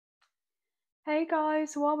Hey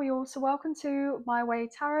guys, well, we also welcome to My Way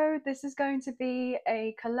Tarot. This is going to be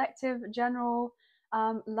a collective general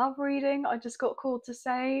love reading. I just got called to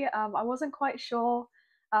say I wasn't quite sure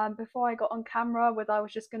before I got on camera whether I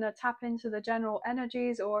was just going to tap into the general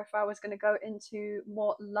energies or if I was going to go into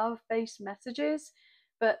more love-based messages,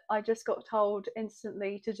 but I just got told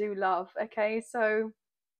instantly to do love. Okay, so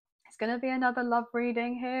it's going to be another love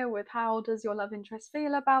reading here with how does your love interest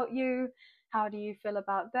feel about you? How do you feel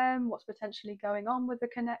about them? What's potentially going on with the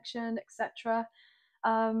connection, etc.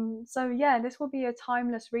 So yeah, this will be a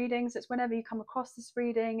timeless reading. So it's whenever you come across this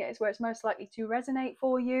reading, it's where it's most likely to resonate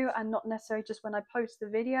for you and not necessarily just when I post the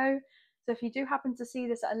video. So if you do happen to see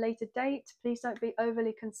this at a later date, please don't be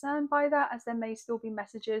overly concerned by that, as there may still be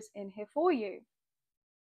messages in here for you.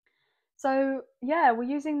 So yeah, we're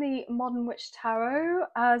using the Modern Witch Tarot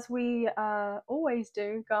as we always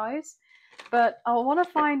do, guys. But I want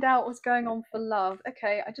to find out what's going on for love.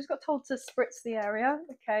 Okay, I just got told to spritz the area.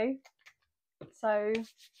 Okay, so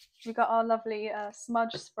we got our lovely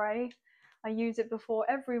smudge spray. I use it before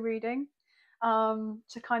every reading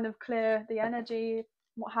to kind of clear the energy,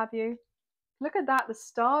 what have you. Look at that, the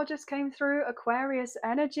star just came through. Aquarius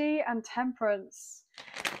energy and temperance.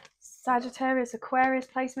 Sagittarius, Aquarius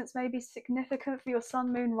placements may be significant for your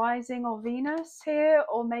sun, moon, rising, or Venus here,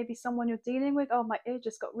 or maybe someone you're dealing with. Oh, my ear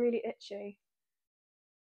just got really itchy.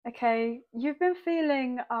 Okay, you've been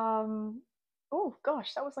feeling, oh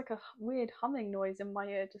gosh, that was like a weird humming noise in my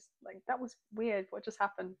ear. Just like, that was weird. What just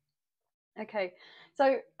happened? Okay,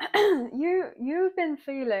 so you've been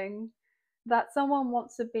feeling that someone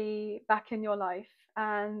wants to be back in your life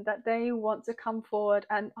and that they want to come forward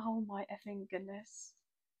and, oh my effing goodness.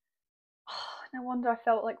 No wonder I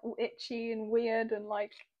felt like all itchy and weird and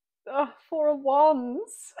like, Four of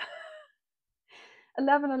Wands.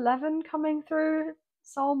 1111 coming through.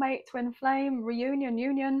 Soulmate, twin flame, reunion,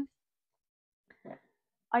 union.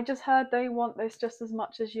 I just heard they want this just as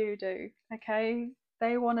much as you do, okay?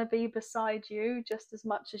 They want to be beside you just as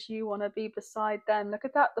much as you want to be beside them. Look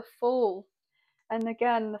at that, the Fool. And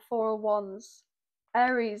again, the Four of Wands.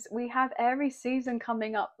 Aries, we have Aries season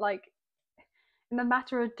coming up like in a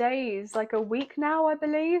matter of days, like a week now, I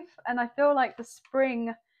believe. And I feel like the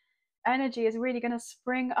spring energy is really going to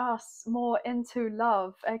spring us more into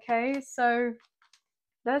love. Okay, so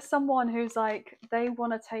there's someone who's like, they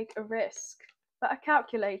want to take a risk, but a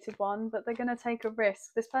calculated one, but they're going to take a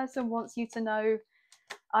risk. This person wants you to know,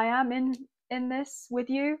 I am in this with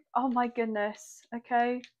you. Oh my goodness.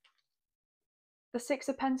 Okay, the Six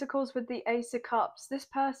of Pentacles with the Ace of Cups. This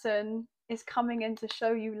person is coming in to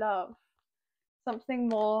show you love, something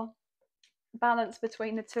more balance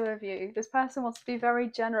between the two of you. This person wants to be very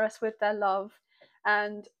generous with their love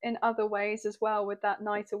and in other ways as well with that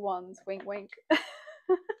Knight of Wands. Wink, wink.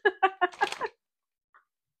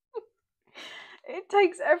 It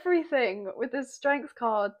takes everything with the Strength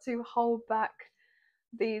card to hold back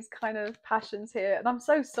these kind of passions here. And I'm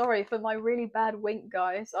so sorry for my really bad wink,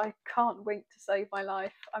 guys. I can't wink to save my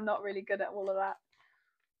life. I'm not really good at all of that.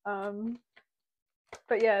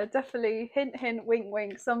 But yeah, definitely hint, hint, wink,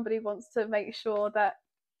 wink. Somebody wants to make sure that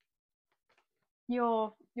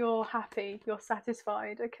you're happy, you're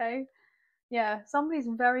satisfied. Okay, yeah, somebody's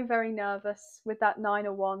very, very nervous with that Nine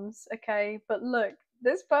of Wands. Okay, but look,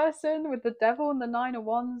 this person with the Devil and the Nine of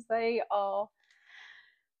Wands, they are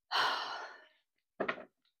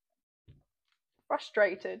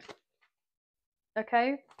frustrated.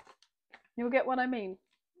 Okay, you'll get what I mean.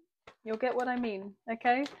 You'll get what I mean.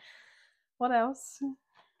 Okay, what else?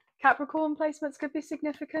 Capricorn placements could be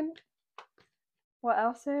significant. What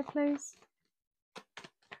else here, please?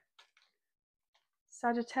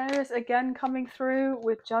 Sagittarius again coming through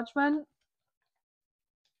with Judgment.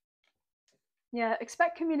 Yeah,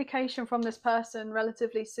 expect communication from this person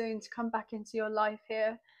relatively soon to come back into your life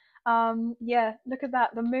here. Yeah, look at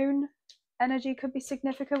that. The moon energy could be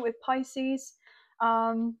significant with Pisces.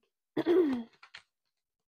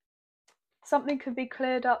 Something could be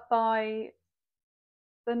cleared up by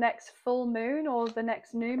the next full moon or the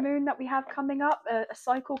next new moon that we have coming up, a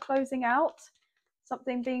cycle closing out,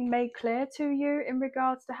 something being made clear to you in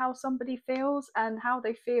regards to how somebody feels. And how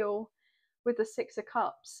they feel with the Six of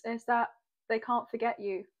Cups is that they can't forget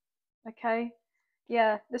you. Okay,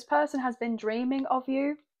 yeah, this person has been dreaming of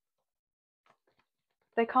you.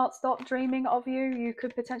 They can't stop dreaming of you. You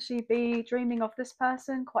could potentially be dreaming of this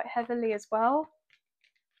person quite heavily as well.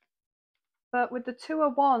 But with the Two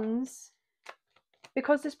of Wands,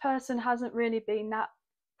 because this person hasn't really been that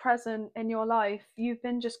present in your life, you've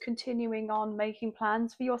been just continuing on making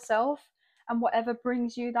plans for yourself, and whatever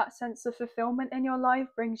brings you that sense of fulfillment in your life,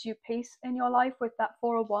 brings you peace in your life with that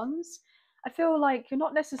Four of Wands. I feel like you're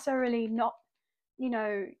not necessarily not you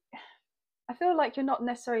know, I feel like you're not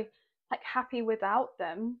necessarily like happy without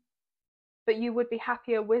them, but you would be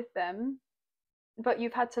happier with them. But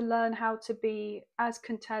you've had to learn how to be as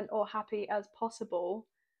content or happy as possible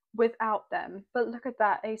without them. But look at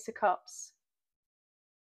that, Ace of Cups.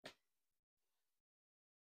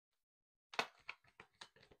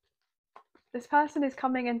 This person is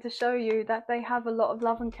coming in to show you that they have a lot of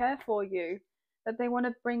love and care for you, that they want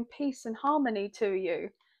to bring peace and harmony to you.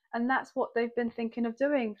 And that's what they've been thinking of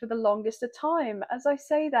doing for the longest of time. As I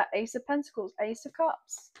say that, Ace of Pentacles, Ace of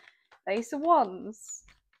Cups, Ace of Wands.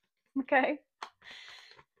 Okay.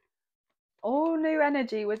 All new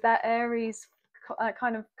energy with that Aries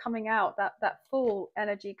kind of coming out, that full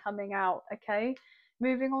energy coming out. Okay.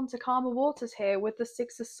 Moving on to calmer waters here with the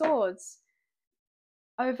Six of Swords.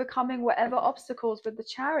 Overcoming whatever obstacles with the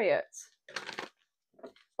Chariot.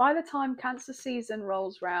 By the time Cancer season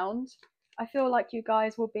rolls round, I feel like you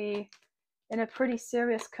guys will be in a pretty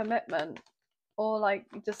serious commitment, or like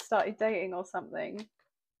you just started dating or something.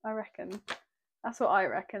 I reckon. That's what I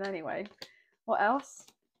reckon anyway. What else?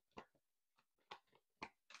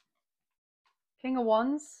 King of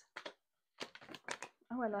Wands.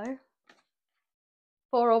 Oh, hello.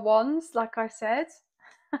 Four of Wands, like I said.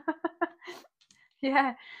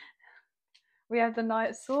 Yeah. We have the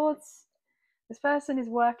Knight of Swords. This person is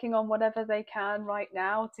working on whatever they can right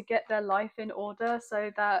now to get their life in order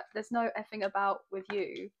so that there's no effing about with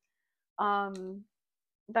you.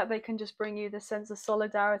 That they can just bring you the sense of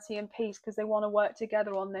solidarity and peace, because they want to work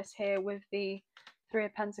together on this here with the Three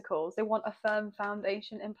of Pentacles. They want a firm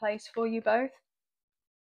foundation in place for you both.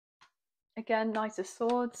 Again, Knight of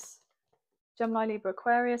Swords, Gemini, Libra,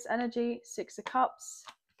 Aquarius energy, Six of Cups.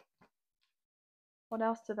 What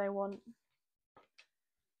else do they want?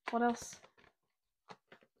 What else?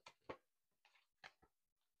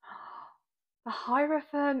 The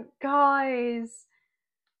Hierophant, guys.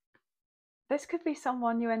 This could be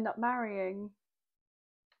someone you end up marrying.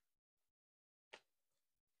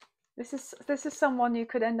 This is someone you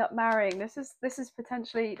could end up marrying. This is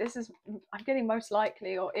potentially, I'm getting most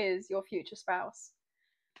likely or is your future spouse.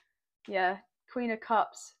 Yeah, Queen of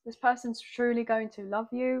Cups. This person's truly going to love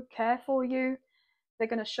you, care for you. They're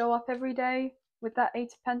going to show up every day with that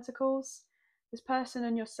Eight of Pentacles. This person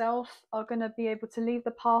and yourself are going to be able to leave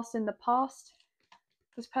the past in the past.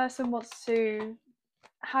 This person wants to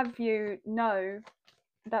have you know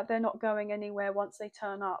that they're not going anywhere once they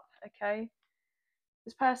turn up, okay?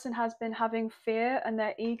 This person has been having fear and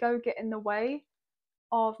their ego get in the way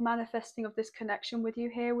of manifesting of this connection with you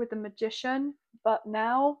here with the Magician, but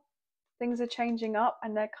now things are changing up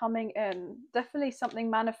and they're coming in. Definitely something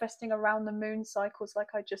manifesting around the moon cycles, like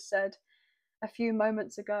I just said a few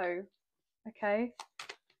moments ago, okay?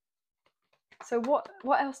 So what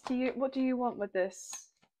else do you want with this?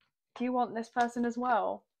 Do you want this person as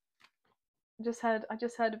well? I just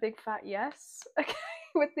heard a big fat yes. Okay,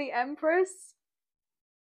 with the Empress.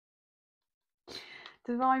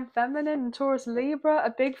 Divine Feminine and Taurus Libra,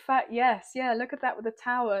 a big fat yes. Yeah, look at that with the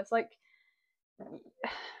Tower. It's like,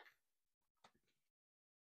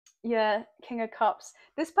 yeah, King of Cups.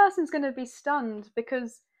 This person's going to be stunned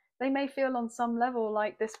because they may feel on some level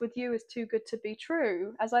like this with you is too good to be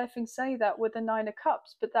true. As I often say that with the Nine of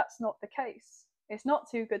Cups, but that's not the case. It's not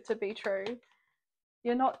too good to be true.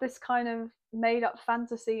 You're not this kind of made up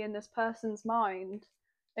fantasy in this person's mind.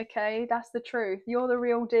 Okay, that's the truth. You're the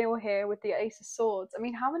real deal here with the Ace of Swords. I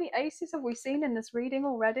mean, how many aces have we seen in this reading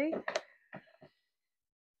already?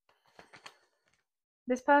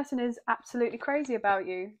 This person is absolutely crazy about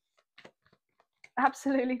you.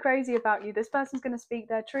 Absolutely crazy about you. This person's going to speak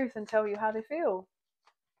their truth and tell you how they feel.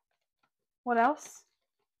 What else?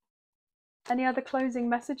 Any other closing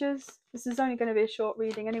messages? This is only going to be a short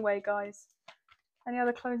reading anyway, guys. Any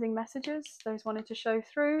other closing messages? Those wanting to show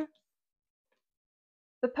through?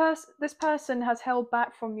 This person has held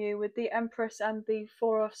back from you with the Empress and the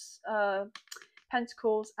Four of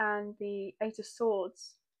Pentacles and the Eight of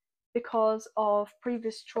Swords because of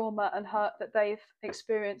previous trauma and hurt that they've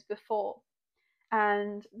experienced before.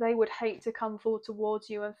 And they would hate to come forward towards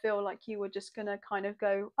you and feel like you were just going to kind of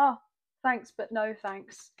go, oh, thanks, but no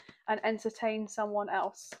thanks, and entertain someone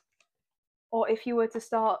else. Or if you were to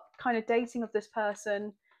start kind of dating of this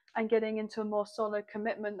person and getting into a more solid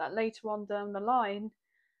commitment that later on down the line,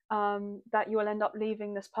 that you will end up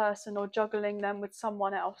leaving this person or juggling them with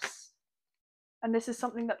someone else. And this is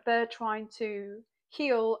something that they're trying to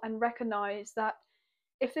heal and recognize, that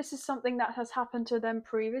if this is something that has happened to them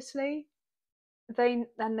previously, they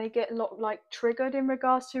get a lot like triggered in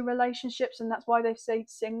regards to relationships, and that's why they've stayed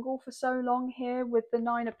single for so long here with the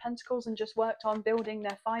Nine of Pentacles and just worked on building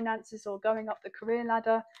their finances or going up the career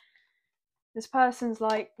ladder. This person's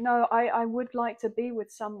like, no, I would like to be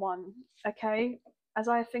with someone, okay? As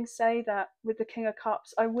I think say that with the King of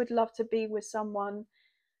Cups, I would love to be with someone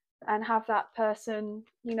and have that person,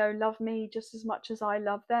 you know, love me just as much as I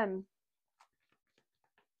love them.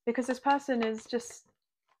 Because this person is just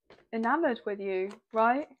enamored with you,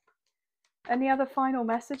 right? Any other final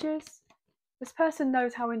messages? This person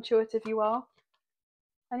knows how intuitive you are.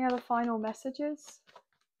 Any other final messages?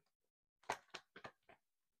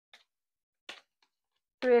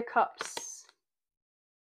 Three of Cups.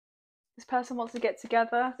 This person wants to get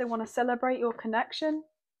together. They want to celebrate your connection.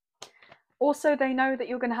 Also, they know that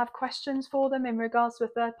you're going to have questions for them in regards to a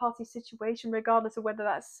third-party situation, regardless of whether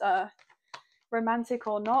that's romantic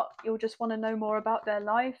or not. You'll just want to know more about their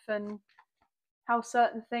life and how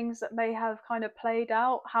certain things that may have kind of played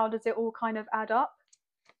out, how does it all kind of add up?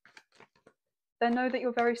 They know that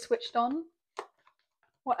you're very switched on.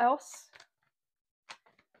 What else?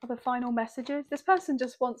 Other final messages? This person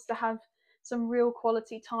just wants to have some real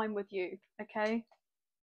quality time with you, okay?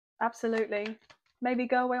 Absolutely. Maybe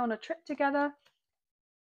go away on a trip together,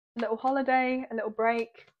 a little holiday, a little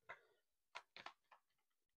break.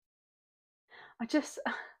 I just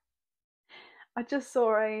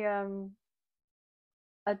saw a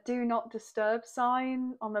do not disturb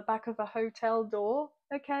sign on the back of a hotel door,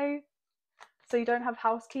 okay? So you don't have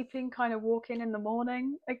housekeeping kind of walk in the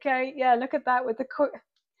morning, okay? Yeah, look at that with the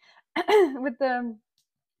with the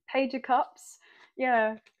Page of Cups.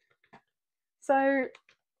 Yeah. So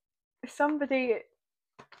if somebody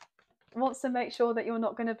wants to make sure that you're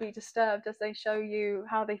not going to be disturbed as they show you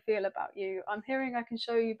how they feel about you, I'm hearing I can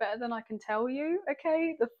show you better than I can tell you,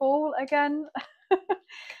 okay? The Fool again.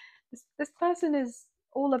 This person is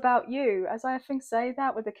all about you, as I often say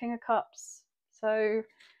that with the King of Cups. So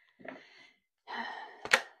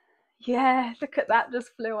yeah, look at that,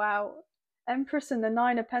 just flew out. Empress and the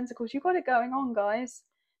Nine of Pentacles. You got it going on, guys.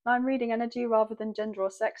 Now, I'm reading energy rather than gender or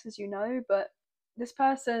sex, as you know, but this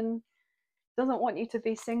person doesn't want you to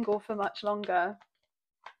be single for much longer,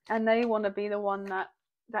 and they want to be the one that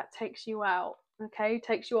takes you out, okay?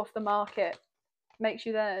 Takes you off the market, makes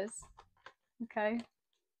you theirs, okay?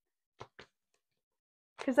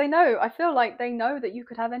 Because they know, I feel like they know that you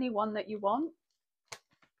could have anyone that you want.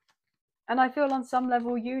 And I feel on some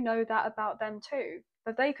level you know that about them too,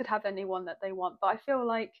 that they could have anyone that they want. But I feel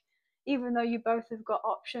like even though you both have got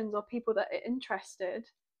options or people that are interested,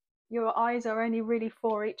 your eyes are only really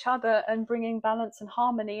for each other and bringing balance and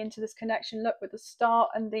harmony into this connection. Look, with the Star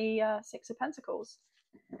and the Six of Pentacles.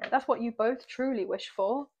 That's what you both truly wish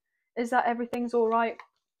for, is that everything's all right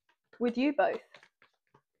with you both.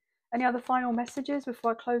 Any other final messages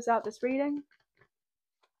before I close out this reading?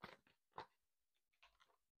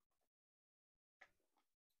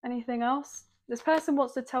 Anything else? This person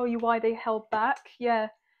wants to tell you why they held back. Yeah,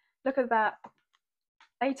 look at that.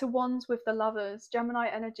 Eight of Wands with the Lovers, Gemini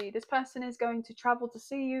energy. This person is going to travel to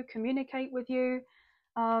see you, communicate with you,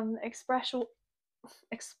 express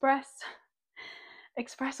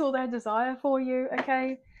all their desire for you,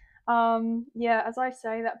 okay? Yeah, as I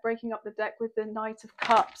say, that breaking up the deck with the Knight of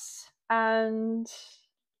Cups and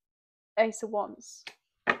Ace of Wands.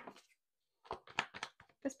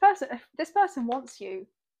 This person wants you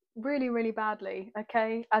really, really badly,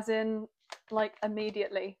 okay? As in, like,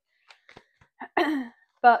 immediately.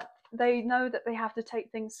 But they know that they have to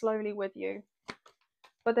take things slowly with you.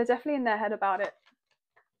 But they're definitely in their head about it.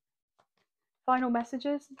 Final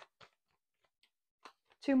messages.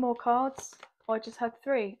 2 more cards. Oh, I just had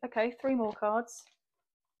 3. Okay, 3 more cards.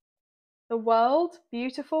 The World,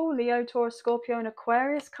 beautiful. Leo, Taurus, Scorpio, and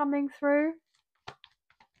Aquarius coming through.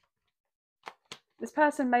 This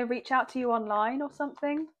person may reach out to you online or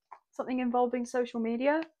something. Something involving social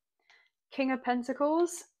media. King of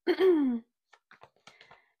Pentacles.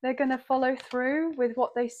 They're going to follow through with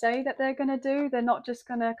what they say that they're going to do. They're not just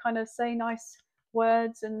going to kind of say nice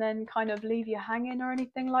words and then kind of leave you hanging or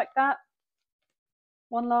anything like that.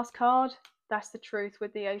 One last card. That's the Truth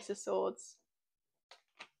with the Ace of Swords.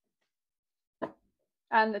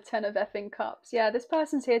 And the 10 of effing Cups. Yeah, this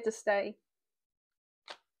person's here to stay.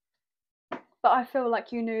 But I feel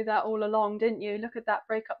like you knew that all along, didn't you? Look at that,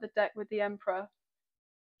 break up the deck with the Emperor.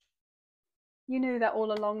 You knew that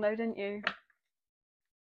all along though, didn't you?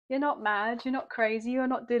 You're not mad, you're not crazy, you're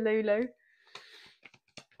not Delulu.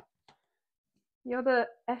 You're the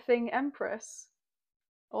effing Empress.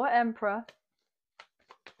 Or Emperor.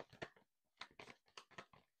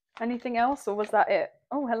 Anything else, or was that it?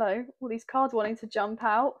 Oh, hello. All these cards wanting to jump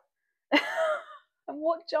out. And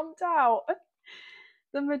what jumped out?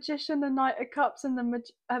 The Magician, the Knight of Cups, and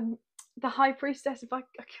the High Priestess.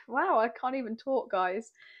 Wow, I can't even talk,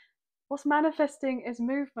 guys. What's manifesting is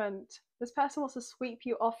movement. This person wants to sweep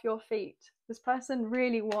you off your feet. This person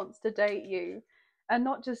really wants to date you, and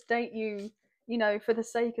not just date you, you know, for the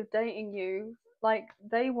sake of dating you. Like,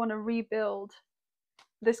 they want to rebuild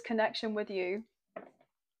this connection with you.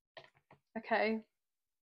 Okay.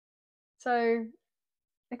 So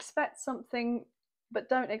expect something, but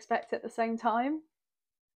don't expect it at the same time.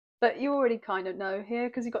 But you already kind of know here,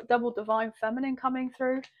 because you've got double divine feminine coming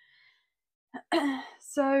through.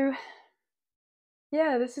 So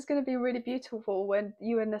yeah, this is going to be really beautiful when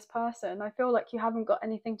you and this person, I feel like you haven't got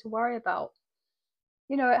anything to worry about.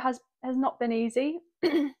 You know, it has not been easy.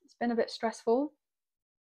 It's been a bit stressful.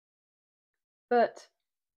 But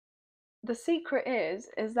the secret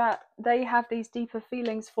is that they have these deeper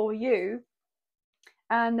feelings for you,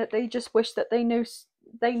 and that they just wish that they knew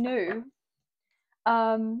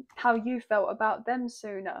how you felt about them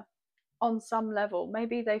sooner on some level.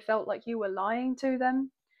 Maybe they felt like you were lying to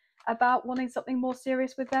them about wanting something more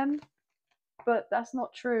serious with them, but that's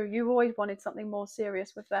not true. You always wanted something more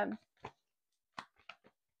serious with them.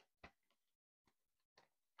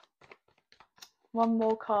 One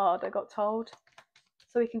more card, I got told,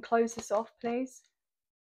 so we can close this off, please.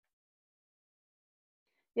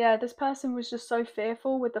 Yeah, this person was just so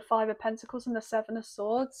fearful with the Five of Pentacles and the Seven of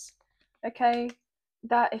Swords, okay,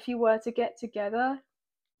 that if you were to get together,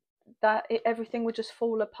 that everything would just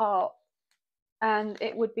fall apart, and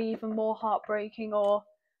it would be even more heartbreaking or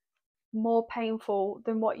more painful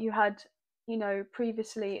than what you had, you know,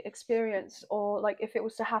 previously experienced. Or like, if it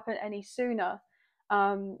was to happen any sooner,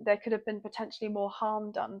 there could have been potentially more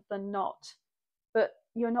harm done than not. But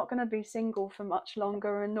you're not going to be single for much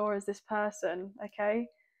longer, and nor is this person, okay?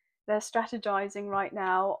 They're strategizing right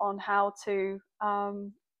now on how to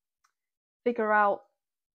figure out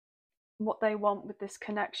what they want with this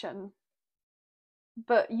connection.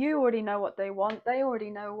 But you already know what they want, they already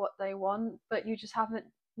know what they want, but you just haven't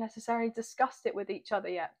necessarily discussed it with each other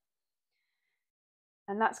yet.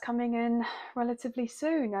 And that's coming in relatively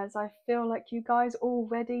soon, as I feel like you guys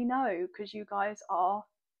already know, because you guys are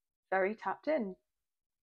very tapped in.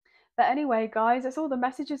 But anyway, guys, that's all the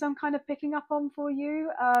messages I'm kind of picking up on for you.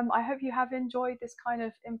 I hope you have enjoyed this kind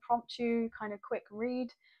of impromptu, kind of quick read,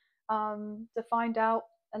 to find out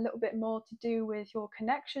a little bit more to do with your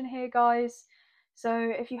connection here, guys. So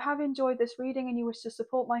if you have enjoyed this reading and you wish to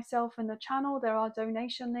support myself and the channel, there are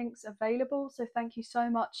donation links available. So thank you so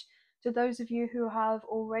much to those of you who have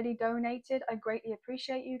already donated. I greatly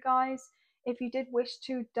appreciate you guys. If you did wish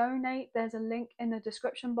to donate, there's a link in the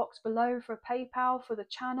description box below for PayPal for the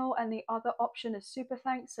channel, and the other option is super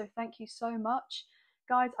thanks. So thank you so much,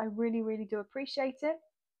 guys. I really, really do appreciate it.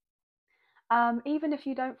 Even if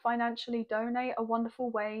you don't financially donate, a wonderful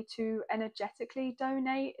way to energetically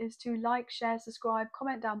donate is to like, share, subscribe,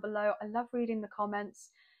 comment down below. I love reading the comments,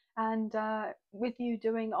 and with you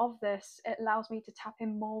doing of this, it allows me to tap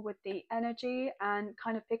in more with the energy and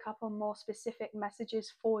kind of pick up on more specific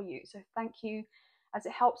messages for you. So thank you, as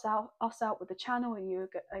it helps us out with the channel, and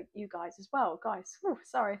you guys as well. Guys, whew,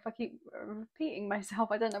 sorry if I keep repeating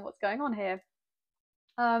myself, I don't know what's going on here.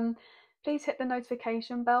 Please hit the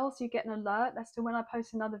notification bell so you get an alert as to when I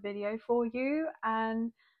post another video for you.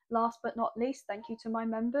 And last but not least, thank you to my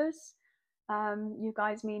members. You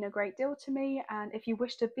guys mean a great deal to me, and if you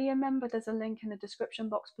wish to be a member, there's a link in the description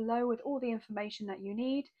box below with all the information that you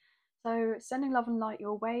need. So sending love and light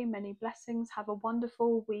your way, many blessings, have a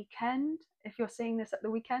wonderful weekend if you're seeing this at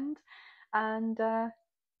the weekend. And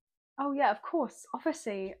oh yeah, of course,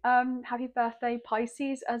 obviously, happy birthday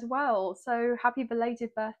Pisces as well. So happy belated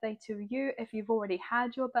birthday to you if you've already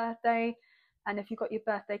had your birthday, and if you've got your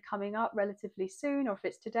birthday coming up relatively soon, or if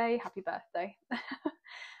it's today, happy birthday.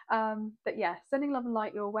 But yeah, sending love and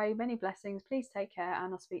light your way, many blessings, please take care,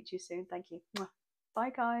 and I'll speak to you soon. Thank you.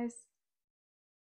 Bye guys.